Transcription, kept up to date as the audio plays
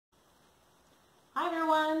Hi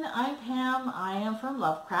everyone, I'm Pam. I am from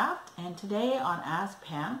Lovecraft, and today on Ask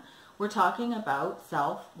Pam, we're talking about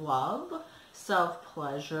self-love,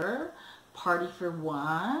 self-pleasure, party for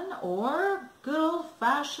one, or good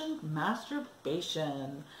old-fashioned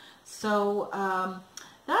masturbation. So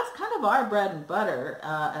that's kind of our bread and butter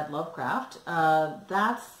at Lovecraft.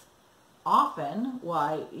 That's often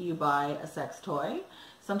why you buy a sex toy.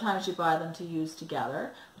 Sometimes you buy them to use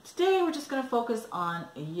together. But today we're just going to focus on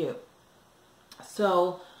you.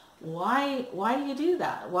 So why do you do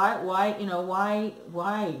that? Why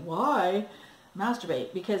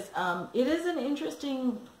masturbate? Because it is an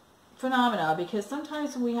interesting phenomena, because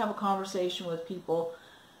sometimes when we have a conversation with people,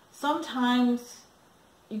 sometimes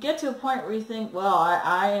you get to a point where you think, well,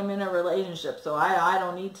 I am in a relationship, so I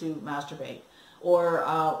don't need to masturbate. Or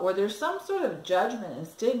there's some sort of judgment and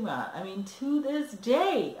stigma, I mean, to this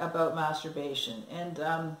day about masturbation. And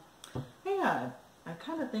yeah, I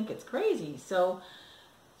kind of think it's crazy. So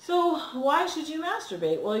why should you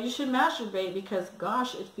masturbate? Well, you should masturbate because,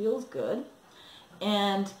 gosh, it feels good.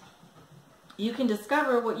 And you can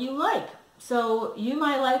discover what you like. So you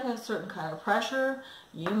might like a certain kind of pressure.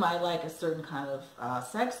 You might like a certain kind of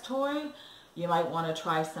sex toy. You might want to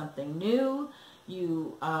try something new.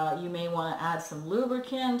 You may want to add some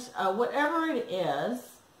lubricant. Whatever it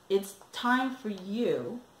is, it's time for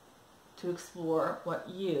you to explore what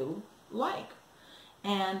you like.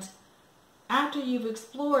 And after you've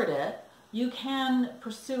explored it, you can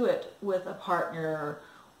pursue it with a partner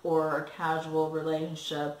or a casual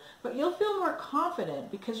relationship, but you'll feel more confident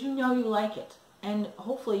because you know you like it. And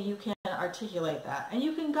hopefully you can articulate that. And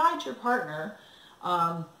you can guide your partner,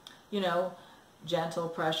 gentle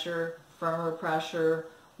pressure, firmer pressure,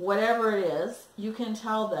 whatever it is, you can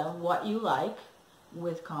tell them what you like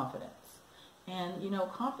with confidence. And,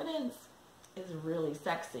 confidence is really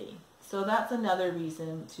sexy. So that's another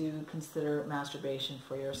reason to consider masturbation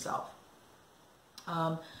for yourself.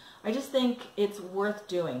 I just think it's worth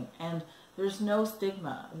doing, and there's no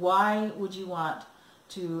stigma. Why would you want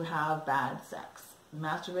to have bad sex?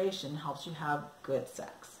 Masturbation helps you have good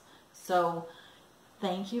sex. So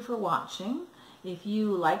thank you for watching. If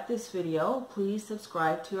you like this video, please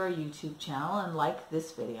subscribe to our YouTube channel and like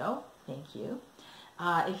this video. Thank you.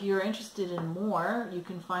 If you're interested in more, you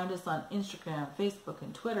can find us on Instagram, Facebook,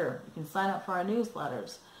 and Twitter. You can sign up for our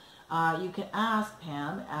newsletters. You can ask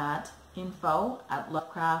Pam at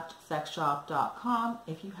info@lovecraftsexshop.com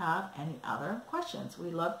if you have any other questions. We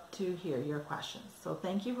love to hear your questions. So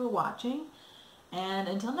thank you for watching, and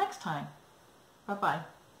until next time, bye-bye.